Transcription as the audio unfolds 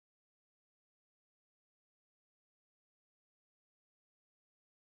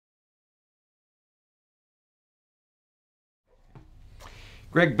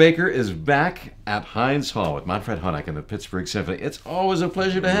Gregg Baker is back at Heinz Hall with Manfred Honeck and the Pittsburgh Symphony. It's always a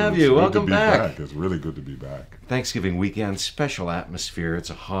pleasure to have you. Welcome back. It's really good to be back. Thanksgiving weekend, special atmosphere. It's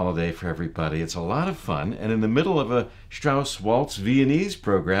a holiday for everybody. It's a lot of fun. And in the middle of a Strauss Waltz Viennese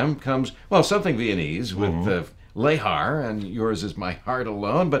program comes, well, something Viennese with Lehar, and yours is My Heart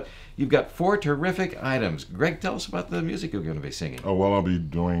Alone. But you've got 4 terrific items. Greg, tell us about the music you're going to be singing. Oh, well, I'll be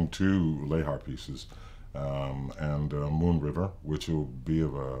doing 2 Lehar pieces. And Moon River, which will be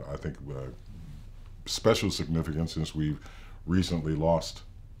of, I think, special significance since we've recently lost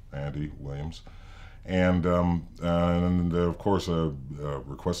Andy Williams. And of course,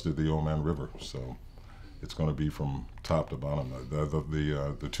 requested the Old Man River. So it's going to be from top to bottom.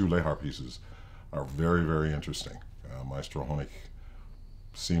 The 2 Lehar pieces are very, very interesting. Maestro Honeck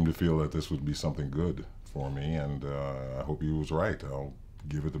seemed to feel that this would be something good for me, and I hope he was right. I'll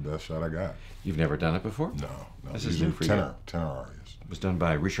give it the best shot I got. You've never done it before? No. This is new for tenor arias. It was done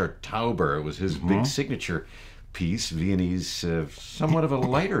by Richard Tauber. It was his big signature piece. Viennese, somewhat of a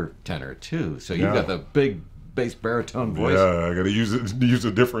lighter tenor too. So you've got the big bass baritone voice. Yeah, I got to use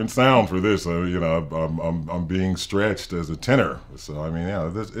a different sound for this. You know, I'm being stretched as a tenor. So I mean, yeah,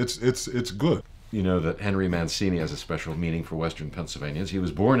 it's good. You know that Henry Mancini has a special meaning for Western Pennsylvanians. He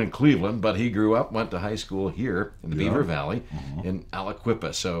was born in Cleveland, but he grew up, went to high school here in the Beaver Valley in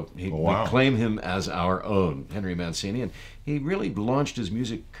Aliquippa. So we claim him as our own, Henry Mancini. And he really launched his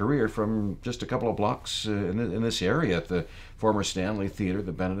music career from just a couple of blocks in this area at the former Stanley Theater,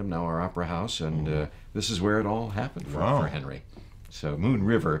 the Benedum, now our Opera House. And this is where it all happened for Henry. So Moon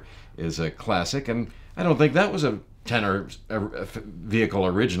River is a classic, and I don't think that was a tenor vehicle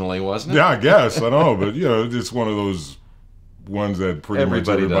originally, wasn't it? Yeah, I guess. I know, but you know, it's one of those ones that pretty much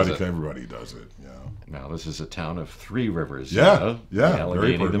everybody does it. Yeah. Now this is a town of 3 rivers. Yeah, the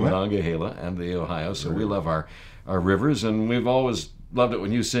Allegheny, the Monongahela, and the Ohio. So we love our rivers, and we've always loved it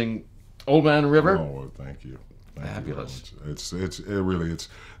when you sing Old Man River. Oh, thank you. Fabulous. It's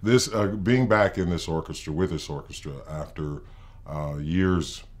this being back in this orchestra with this orchestra after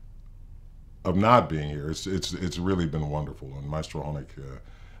years of not being here. It's really been wonderful, and Maestro Honeck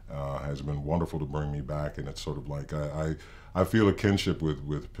has been wonderful to bring me back, and it's sort of like I feel a kinship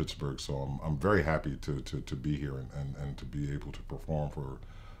with Pittsburgh, so I'm very happy to be here and to be able to perform for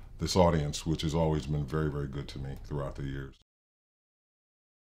this audience, which has always been very, very good to me throughout the years.